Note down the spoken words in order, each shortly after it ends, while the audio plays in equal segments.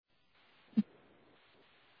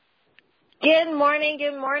Good morning,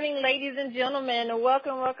 ladies and gentlemen.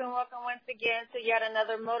 Welcome once again to yet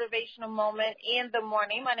another motivational moment in the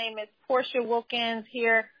morning. My name is Portia Wilkins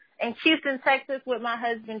here in Houston, Texas with my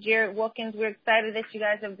husband, Jared Wilkins. We're excited that you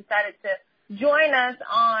guys have decided to join us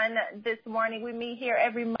on this morning. We meet here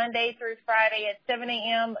every Monday through Friday at 7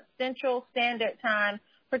 a.m. Central Standard Time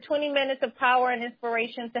for 20 minutes of power and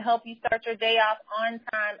inspiration to help you start your day off on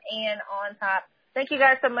time and on top. Thank you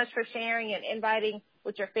guys so much for sharing and inviting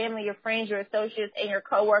with your family, your friends, your associates, and your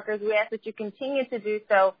coworkers. We ask that you continue to do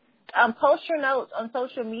so. Post your notes on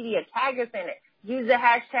social media. Tag us in it. Use the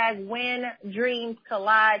hashtag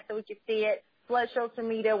WhenDreamsCollide so we can see it. Flood social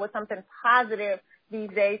media with something positive these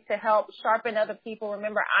days to help sharpen other people.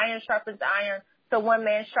 Remember, iron sharpens iron, so one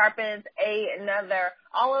man sharpens another.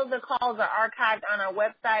 All of the calls are archived on our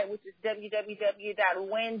website, which is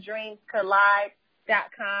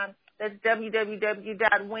www.WhenDreamsCollide.com. That's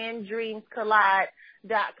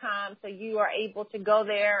www.WhenDreamsCollide.com. So you are able to go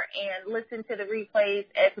there and listen to the replays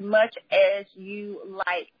as much as you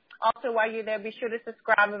like. Also, while you're there, be sure to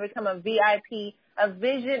subscribe and become a VIP, a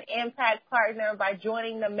Vision Impact Partner by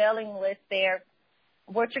joining the mailing list there.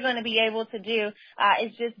 What you're going to be able to do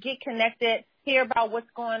is just get connected, hear about what's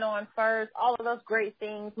going on first, all of those great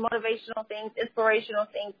things, motivational things, inspirational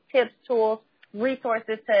things, tips, tools,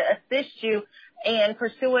 resources to assist you in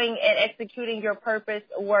pursuing and executing your purpose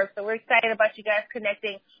work. So we're excited about you guys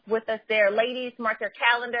connecting with us there. Ladies, mark your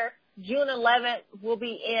calendar. June 11th, we'll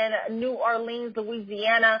be in New Orleans,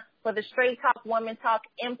 Louisiana for the Straight Talk Woman Talk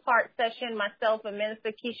Impart session. Myself and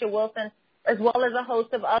Minister Keisha Wilson, as well as a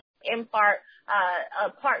host of other Impart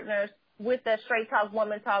partners with the Straight Talk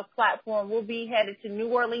Woman Talk platform. We'll be headed to New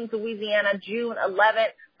Orleans, Louisiana, June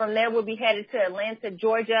 11th. From there, we'll be headed to Atlanta,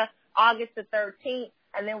 Georgia, August the 13th.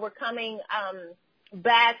 And then we're coming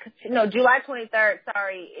July 23rd,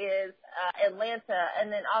 is Atlanta.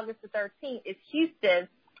 And then August the 13th is Houston.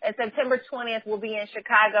 And September 20th, we'll be in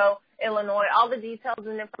Chicago, Illinois. All the details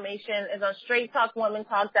and information is on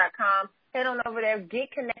straighttalkwomantalk.com. Head on over there.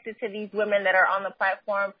 Get connected to these women that are on the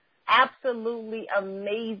platform. Absolutely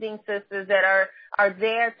amazing sisters that are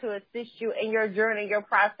there to assist you in your journey, your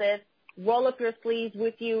process. Roll up your sleeves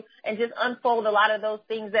with you and just unfold a lot of those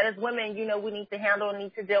things that as women, we need to handle and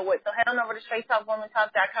need to deal with. So head on over to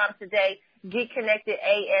straighttalkwomantalk.com today. Get connected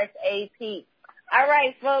ASAP. All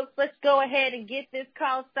right, folks, let's go ahead and get this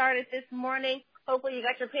call started this morning. Hopefully you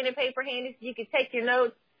got your pen and paper handy so you can take your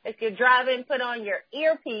notes. If you're driving, put on your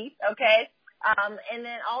earpiece, okay? And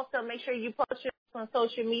then also make sure you post your on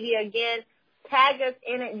social media again. Tag us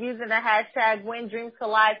in it using the hashtag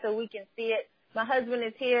WhenDreamsCollide so we can see it. My husband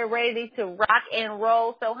is here ready to rock and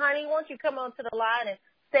roll. So, honey, won't you come on to the line and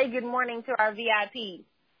say good morning to our VIPs?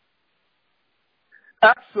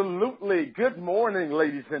 Absolutely. Good morning,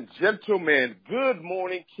 ladies and gentlemen. Good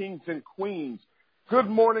morning, kings and queens. Good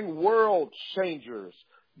morning, world changers.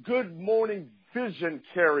 Good morning, vision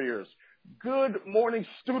carriers. Good morning,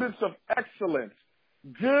 students of excellence.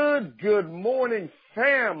 Good morning,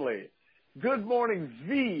 family. Good morning,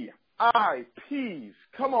 VIPs.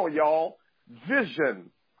 Come on, y'all.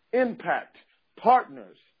 Vision, impact,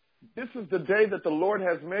 partners. This is the day that the Lord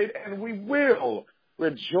has made, and we will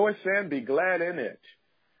rejoice and be glad in it.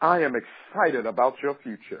 I am excited about your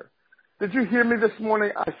future. Did you hear me this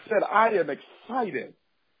morning? I said I am excited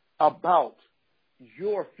about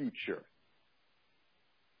your future.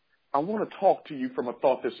 I want to talk to you from a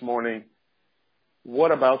thought this morning.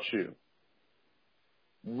 What about you?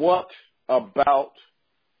 What about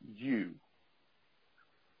you?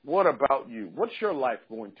 What about you? What's your life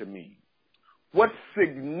going to mean? What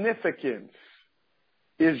significance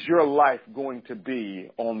is your life going to be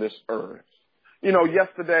on this earth?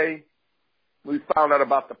 Yesterday we found out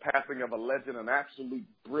about the passing of a legend, an absolute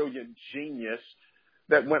brilliant genius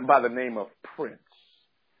that went by the name of Prince.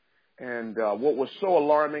 And what was so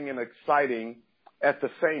alarming and exciting at the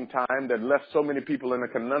same time that left so many people in a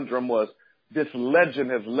conundrum was this legend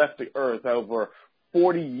has left the earth over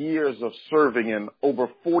 40 years of serving and over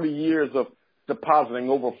 40 years of depositing,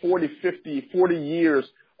 over 40 years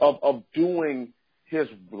of doing his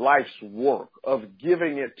life's work, of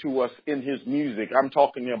giving it to us in his music. I'm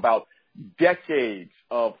talking about decades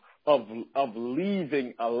of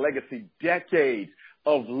leaving a legacy, decades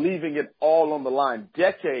of leaving it all on the line,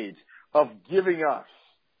 decades of giving us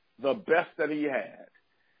the best that he had.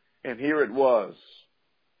 And here it was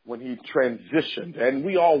when he transitioned, and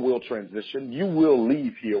we all will transition. You will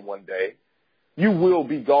leave here one day. You will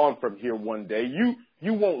be gone from here one day.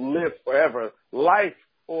 You won't live forever. Life,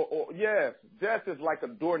 yes, death is like a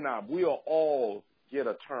doorknob. We'll all get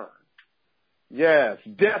a turn. Yes,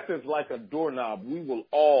 death is like a doorknob. We will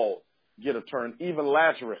all get a turn. Even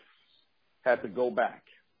Lazarus had to go back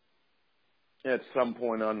at some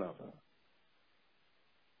point or another.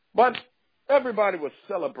 But everybody was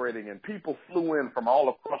celebrating, and people flew in from all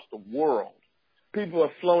across the world. People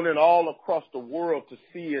have flown in all across the world to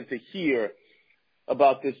see and to hear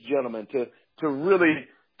about this gentleman, to really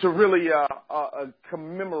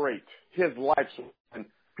commemorate his life. And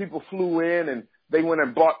people flew in, and they went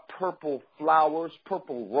and bought purple flowers,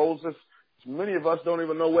 purple roses. Many of us don't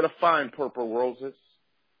even know where to find purple roses.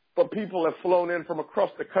 But people have flown in from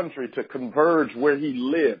across the country to converge where he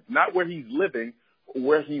lived, not where he's living, but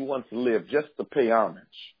where he once lived, just to pay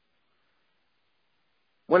homage.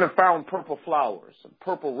 Went and found purple flowers and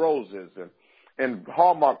purple roses and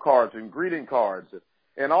Hallmark cards and greeting cards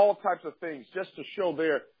and all types of things just to show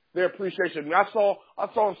their appreciation. I saw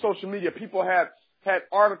on social media people had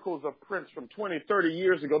articles of Prince from 20, 30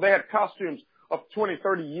 years ago. They had costumes of 20,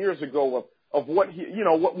 30 years ago of what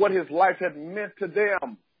what his life had meant to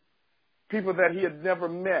them. People that he had never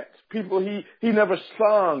met. People he never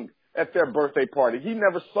sung at their birthday party. He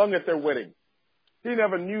never sung at their wedding. He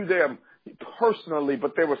never knew them personally,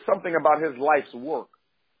 but there was something about his life's work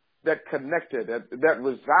that connected, that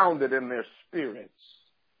resounded in their spirits.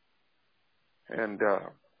 And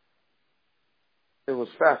it was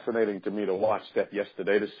fascinating to me to watch that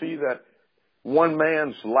yesterday, to see that one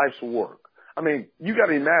man's life's work. I mean, you got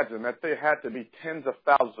to imagine that there had to be tens of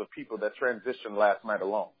thousands of people that transitioned last night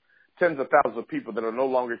alone. Tens of thousands of people that are no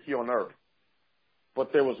longer here on earth.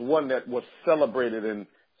 But there was one that was celebrated in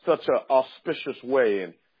such an auspicious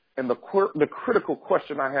way. And the critical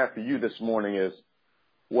question I have for you this morning is,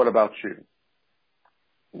 what about you?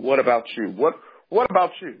 What about you? What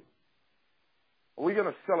about you? Are we going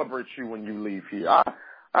to celebrate you when you leave here? I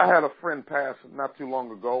had a friend pass not too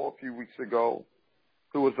long ago, a few weeks ago,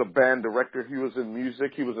 who was a band director. He was in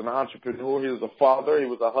music. He was an entrepreneur. He was a father. He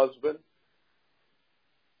was a husband.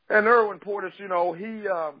 And Erwin Portis,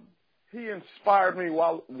 he inspired me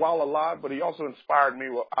while alive, but he also inspired me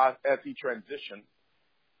as he transitioned.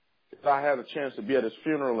 I had a chance to be at his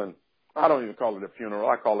funeral, and I don't even call it a funeral.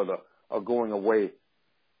 I call it a going away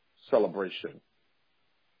celebration.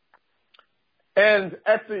 And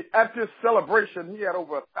at this celebration, he had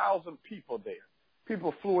over 1,000 people there.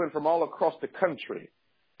 People flew in from all across the country.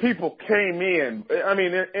 People came in. I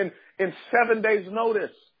mean, in 7 days'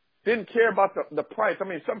 notice. Didn't care about the price. I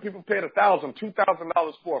mean, some people paid $1,000,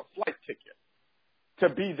 $2,000 for a flight ticket to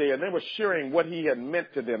be there. And they were sharing what he had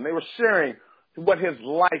meant to them. They were sharing what his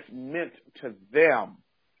life meant to them.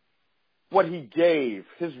 What he gave,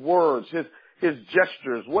 his words, his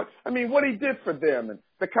gestures, what he did for them and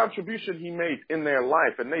the contribution he made in their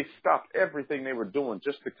life. And they stopped everything they were doing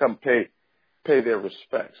just to come pay their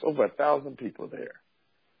respects. Over 1,000 people there.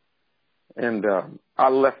 And I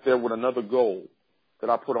left there with another goal that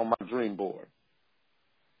I put on my dream board.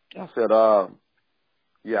 I said, I've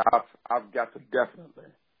got to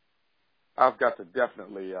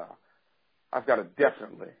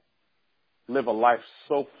definitely live a life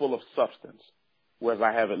so full of substance, whereas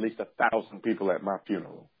I have at least 1,000 people at my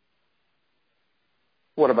funeral.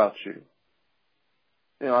 What about you?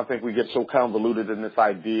 I think we get so convoluted in this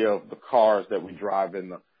idea of the cars that we drive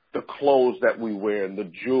and the clothes that we wear and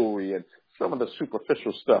the jewelry and some of the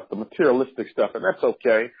superficial stuff, the materialistic stuff, and that's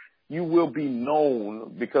okay. You will be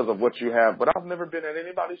known because of what you have. But I've never been at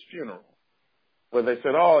anybody's funeral where they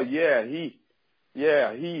said, "Oh, he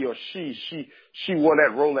or she wore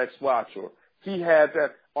that Rolex watch, or he had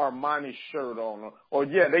that Armani shirt on, or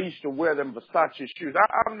they used to wear them Versace shoes."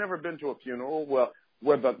 I've never been to a funeral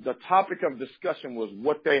where the topic of discussion was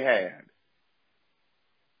what they had.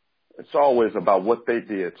 It's always about what they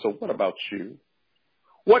did. So what about you?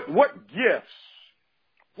 What gifts,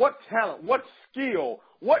 what talent, what skill,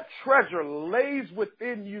 what treasure lays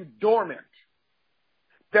within you dormant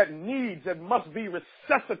that needs and must be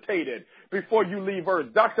resuscitated before you leave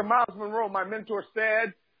Earth? Dr. Miles Monroe, my mentor,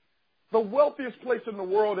 said, the wealthiest place in the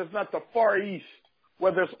world is not the Far East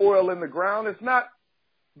where there's oil in the ground. It's not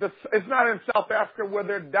in South Africa where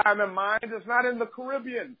there are diamond mines. It's not in the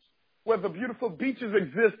Caribbean where the beautiful beaches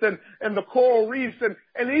exist and the coral reefs and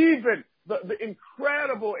even the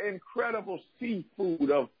incredible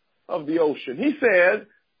seafood of the ocean. He said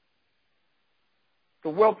the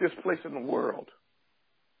wealthiest place in the world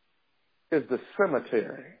is the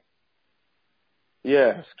cemetery.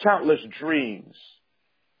 Yes, countless dreams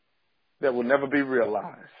that will never be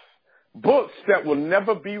realized, books that will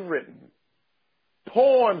never be written,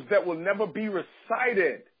 poems that will never be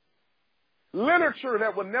recited, literature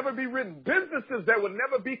that will never be written, businesses that will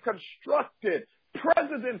never be constructed,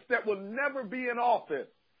 presidents that will never be in office,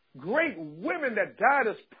 great women that died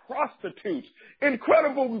as prostitutes,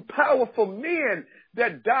 incredible, powerful men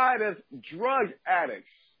that died as drug addicts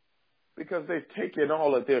because they've taken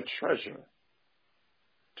all of their treasure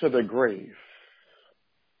to the grave.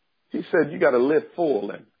 He said, you got to live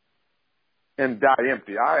full and die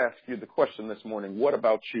empty. I ask you the question this morning, what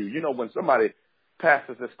about you? You know, when somebody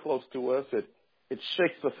passes this close to us, it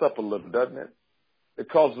shakes us up a little, doesn't it? It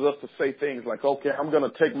causes us to say things like, okay, I'm going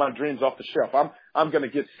to take my dreams off the shelf. I'm going to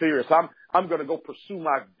get serious. I'm going to go pursue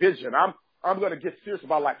my vision. I'm going to get serious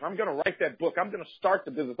about life. I'm going to write that book. I'm going to start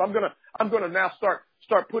the business. I'm going to now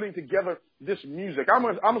start putting together this music. I'm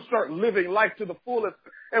going to start living life to the fullest.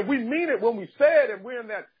 And we mean it when we say it, and we're in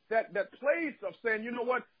that place of saying, you know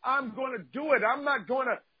what, I'm going to do it. I'm not going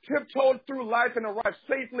to tiptoe through life and arrive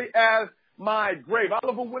safely as my grave.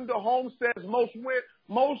 Oliver Wendell Holmes says most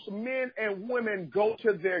men and women go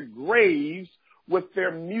to their graves with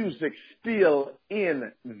their music still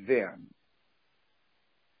in them.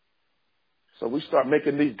 So we start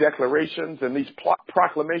making these declarations and these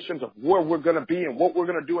proclamations of where we're going to be and what we're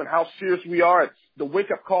going to do and how serious we are, and the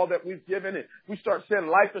wake-up call that we've given. And we start saying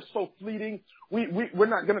life is so fleeting. We're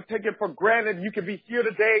not going to take it for granted. You can be here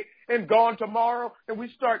today and gone tomorrow. And we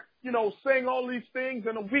start, saying all these things,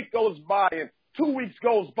 and a week goes by and 2 weeks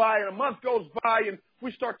goes by and a month goes by, and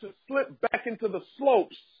we start to slip back into the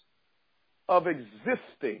slopes of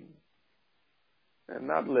existing and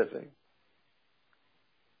not living.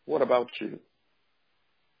 What about you?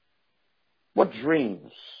 What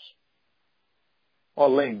dreams are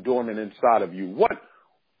laying dormant inside of you?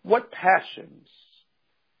 What passions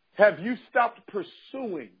have you stopped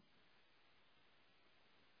pursuing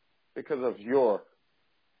because of your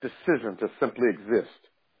decision to simply exist?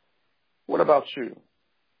 What about you?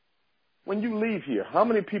 When you leave here, how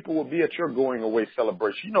many people will be at your going away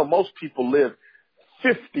celebration? Most people live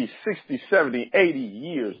 50, 60, 70, 80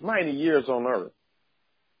 years, 90 years on earth.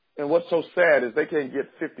 And what's so sad is they can't get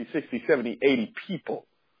 50, 60, 70, 80 people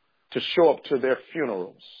to show up to their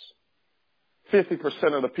funerals. 50%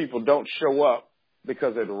 of the people don't show up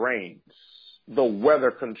because it rains. The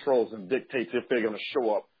weather controls and dictates if they're going to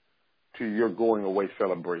show up to your going away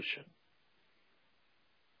celebration.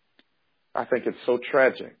 I think it's so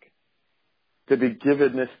tragic to be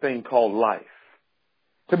given this thing called life,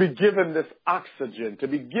 to be given this oxygen, to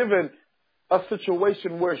be given a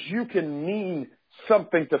situation where you can mean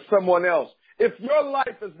something to someone else. If your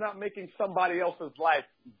life is not making somebody else's life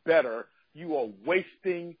better, you are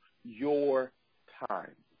wasting your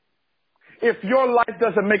time. If your life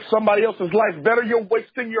doesn't make somebody else's life better, you're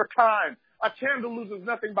wasting your time. A candle loses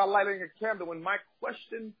nothing by lighting a candle. And my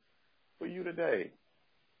question for you today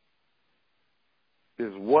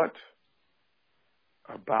is, what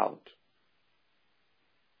about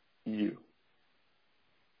you?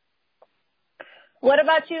 What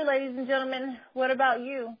about you, ladies and gentlemen? What about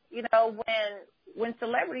you? When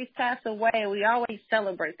celebrities pass away, we always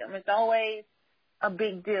celebrate them. It's always a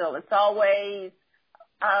big deal. It's always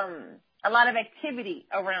a lot of activity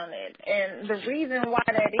around it. And the reason why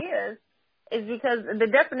that is because the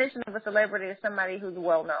definition of a celebrity is somebody who's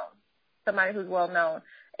well known.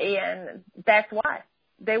 And that's why.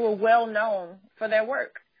 They were well known for their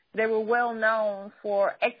work. They were well known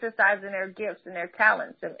for exercising their gifts and their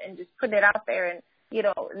talents and just putting it out there. And,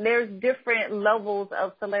 there's different levels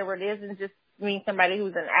of celebrity. It doesn't just mean somebody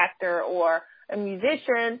who's an actor or a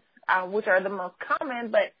musician, which are the most common,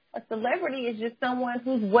 but a celebrity is just someone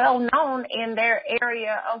who's well known in their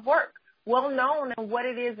area of work, well known in what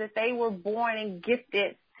it is that they were born and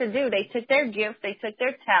gifted to do. They took their gifts, they took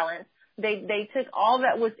their talents, they took all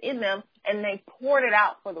that was in them, and they poured it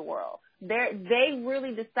out for the world. They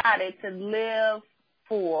really decided to live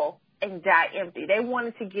full and die empty. They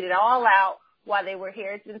wanted to get it all out while they were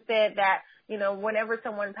here. It's been said that, whenever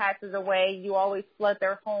someone passes away, you always flood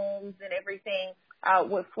their homes and everything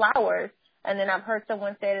with flowers. And then I've heard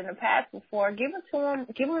someone say it in the past before, give them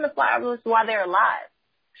the flowers while they're alive.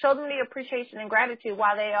 Show them the appreciation and gratitude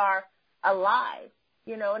while they are alive.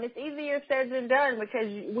 And it's easier said than done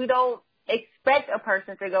because we don't expect a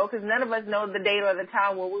person to go because none of us know the date or the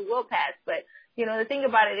time where we will pass. But, the thing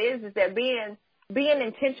about it is that being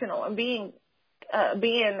intentional and being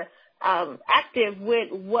active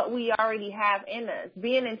with what we already have in us,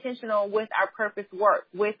 being intentional with our purpose work,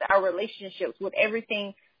 with our relationships, with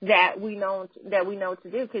everything that we know to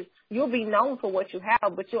do, because you'll be known for what you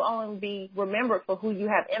have, but you'll only be remembered for who you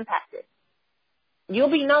have impacted. You'll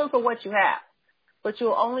be known for what you have, but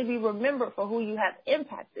you'll only be remembered for who you have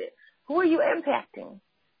impacted. Who are you impacting?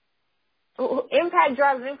 Impact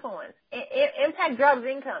drives influence. Impact drives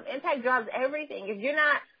income. Impact drives everything.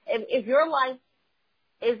 If your life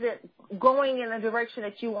isn't going in the direction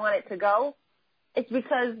that you want it to go, it's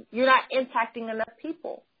because you're not impacting enough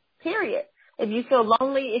people, period. If you feel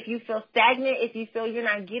lonely, if you feel stagnant, if you feel you're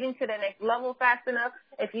not getting to the next level fast enough,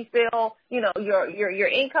 if you feel, your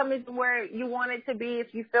income isn't where you want it to be,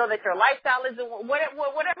 if you feel that your lifestyle isn't,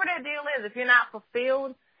 whatever that deal is, if you're not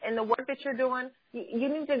fulfilled in the work that you're doing, you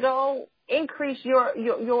need to go increase your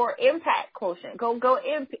impact quotient. Go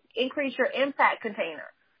increase your impact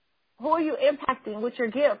container. Who are you impacting with your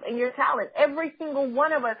gift and your talent? Every single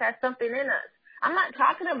one of us has something in us. I'm not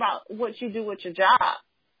talking about what you do with your job.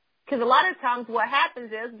 Because a lot of times what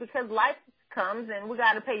happens is because life comes and we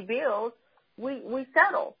got to pay bills, we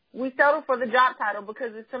settle. We settle for the job title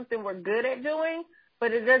because it's something we're good at doing,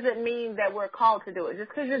 but it doesn't mean that we're called to do it. Just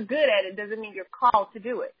because you're good at it doesn't mean you're called to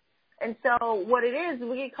do it. And so what it is,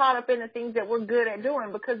 we get caught up in the things that we're good at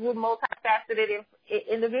doing because we're multifaceted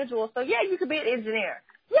individuals. So, yeah, you could be an engineer.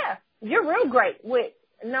 Yeah, you're real great with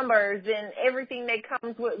numbers and everything that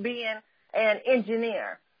comes with being an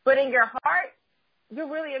engineer. But in your heart, you're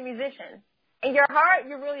really a musician. In your heart,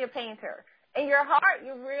 you're really a painter. In your heart,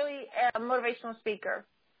 you're really a motivational speaker.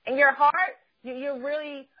 In your heart, you're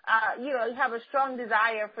really, you have a strong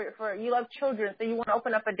desire for you love children, so you want to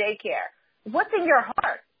open up a daycare. What's in your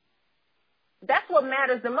heart? That's what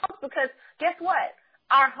matters the most because guess what?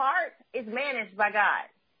 Our heart is managed by God.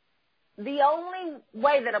 The only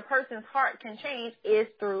way that a person's heart can change is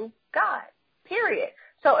through God, period.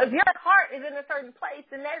 So if your heart is in a certain place,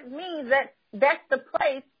 then that means that that's the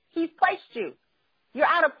place He's placed you. You're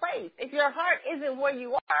out of place. If your heart isn't where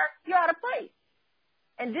you are, you're out of place.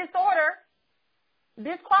 And disorder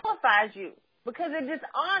disqualifies you because it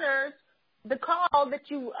dishonors the call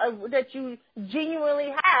that you genuinely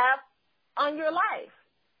have on your life.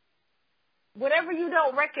 Whatever you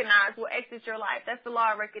don't recognize will exit your life. That's the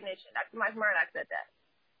law of recognition. Dr. Mike Murdock said that.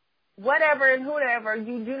 Whatever and whoever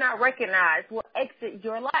you do not recognize will exit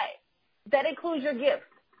your life. That includes your gifts.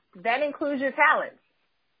 That includes your talents.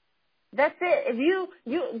 That's it.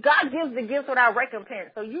 If God gives the gifts without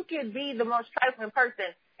recompense. So you could be the most trifling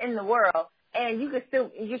person in the world and you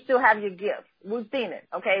still have your gifts. We've seen it.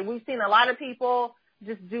 Okay. We've seen a lot of people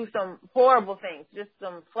just do some horrible things, just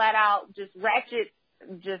some flat out, just ratchet,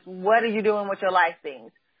 just what are you doing with your life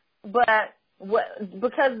things. But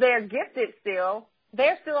because they're gifted still,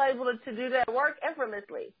 they're still able to do that work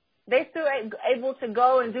effortlessly. They're still able to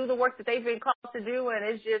go and do the work that they've been called to do, and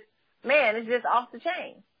it's just off the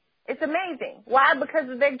chain. It's amazing. Why? Because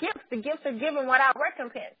of their gifts. The gifts are given without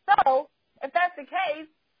recompense. So if that's the case,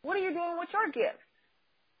 what are you doing with your gifts?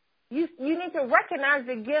 You need to recognize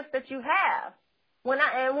the gifts that you have. When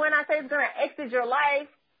I say it's going to exit your life,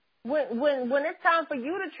 when it's time for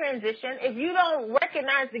you to transition, if you don't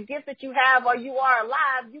recognize the gifts that you have or you are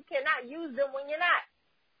alive, you cannot use them when you're not.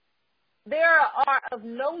 They are of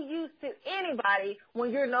no use to anybody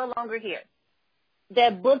when you're no longer here.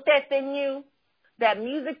 That book that's in you, that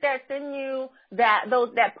music that's in you,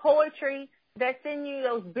 that poetry that's in you,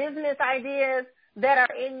 those business ideas that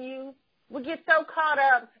are in you, we get so caught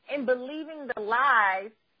up in believing the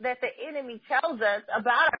lies that the enemy tells us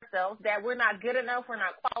about ourselves, that we're not good enough, we're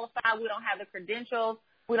not qualified, we don't have the credentials,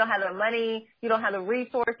 we don't have the money, you don't have the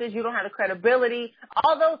resources, you don't have the credibility.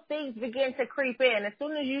 All those things begin to creep in as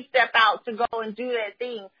soon as you step out to go and do that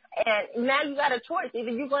thing. And now you got a choice. Either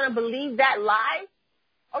you're going to believe that lie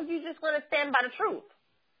or you're just going to stand by the truth.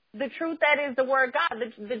 The truth that is the word of God.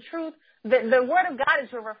 The truth, the word of God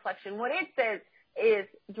is your reflection. What it says is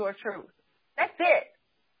your truth. That's it.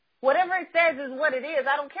 Whatever it says is what it is.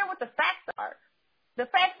 I don't care what the facts are. The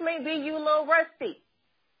facts may be you a little rusty.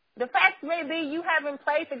 The facts may be you haven't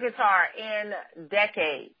played the guitar in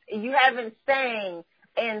decades. You haven't sang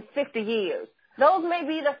in 50 years. Those may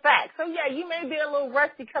be the facts. So, yeah, you may be a little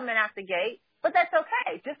rusty coming out the gate, but that's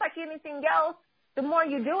okay. Just like anything else, the more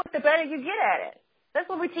you do it, the better you get at it. That's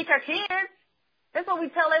what we teach our kids. That's what we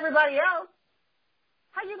tell everybody else.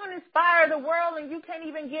 How you going to inspire the world and you can't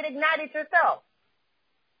even get ignited yourself?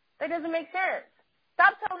 That doesn't make sense.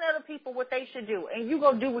 Stop telling other people what they should do, and you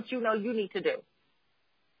go do what you know you need to do.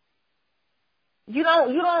 You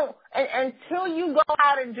don't, until you go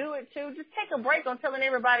out and do it too, just take a break on telling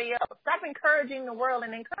everybody else. Stop encouraging the world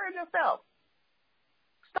and encourage yourself.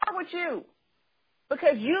 Start with you.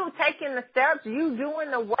 Because you taking the steps, you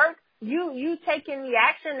doing the work, you taking the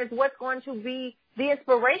action is what's going to be the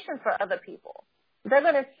inspiration for other people. They're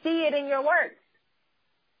going to see it in your work.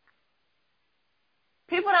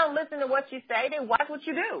 People don't listen to what you say. They watch what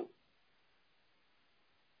you do.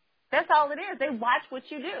 That's all it is. They watch what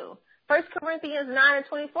you do. 1 Corinthians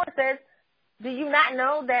 9:24 says, do you not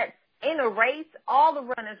know that in a race, all the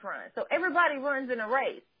runners run? So everybody runs in a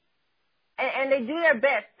race. And they do their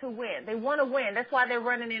best to win. They want to win. That's why they're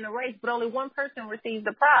running in a race, but only one person receives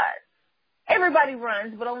the prize. Everybody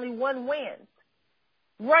runs, but only one wins.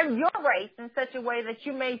 Run your race in such a way that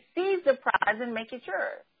you may seize the prize and make it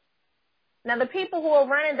yours. Now, the people who are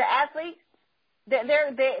running, the athletes,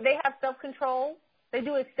 they have self-control. They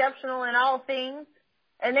do exceptional in all things,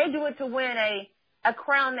 and they do it to win a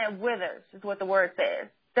crown that withers, is what the word says.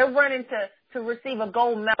 They're running to receive a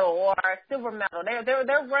gold medal or a silver medal.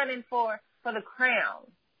 They're running for the crown.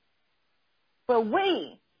 But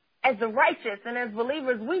we, as the righteous and as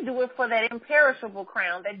believers, we do it for that imperishable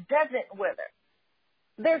crown that doesn't wither.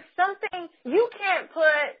 There's something, you can't put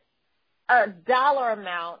a dollar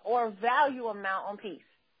amount or value amount on peace.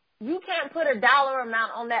 You can't put a dollar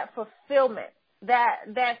amount on that fulfillment,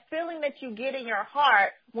 that feeling that you get in your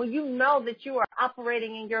heart when you know that you are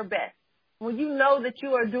operating in your best, when you know that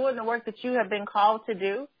you are doing the work that you have been called to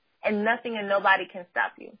do and nothing and nobody can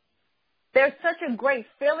stop you. There's such a great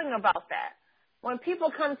feeling about that. When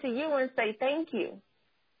people come to you and say, thank you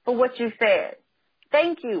for what you said.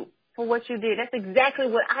 Thank you for what you did. That's exactly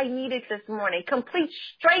what I needed this morning. Complete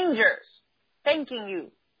strangers thanking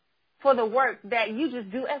you for the work that you just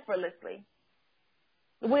do effortlessly.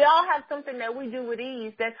 We all have something that we do with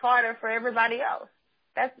ease that's harder for everybody else.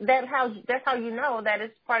 That's how you know that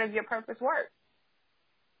it's part of your purpose work.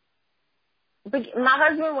 But my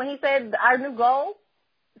husband, when he said our new goal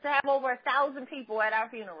is to have over 1,000 people at our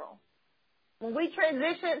funeral. When we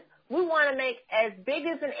transition, we want to make as big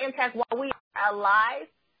as an impact while we are alive,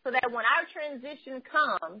 so that when our transition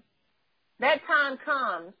comes, that time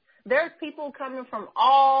comes, there's people coming from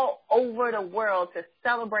all over the world to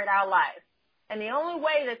celebrate our life. And the only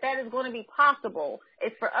way that is going to be possible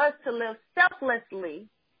is for us to live selflessly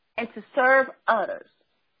and to serve others.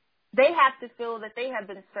 They have to feel that they have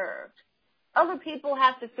been served. Other people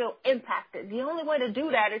have to feel impacted. The only way to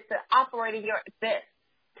do that is to operate in your best,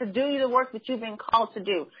 to do the work that you've been called to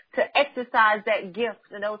do, to exercise that gift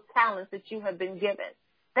and those talents that you have been given.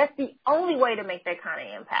 That's the only way to make that kind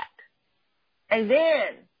of impact. And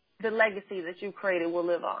then the legacy that you created will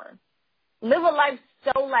live on. Live a life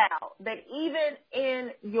so loud that even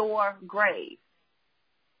in your grave,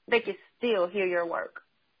 they can still hear your work.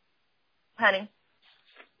 Honey?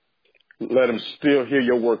 Let them still hear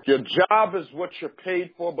your work. Your job is what you're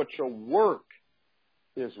paid for, but your work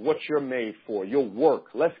is what you're made for. Your work.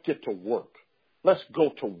 Let's get to work. Let's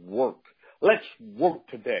go to work. Let's work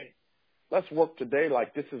today. Let's work today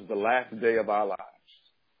like this is the last day of our lives.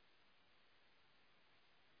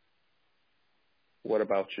 What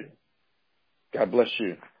about you? God bless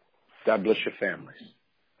you. God bless your families.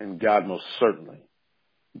 And God most certainly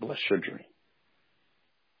bless your dreams.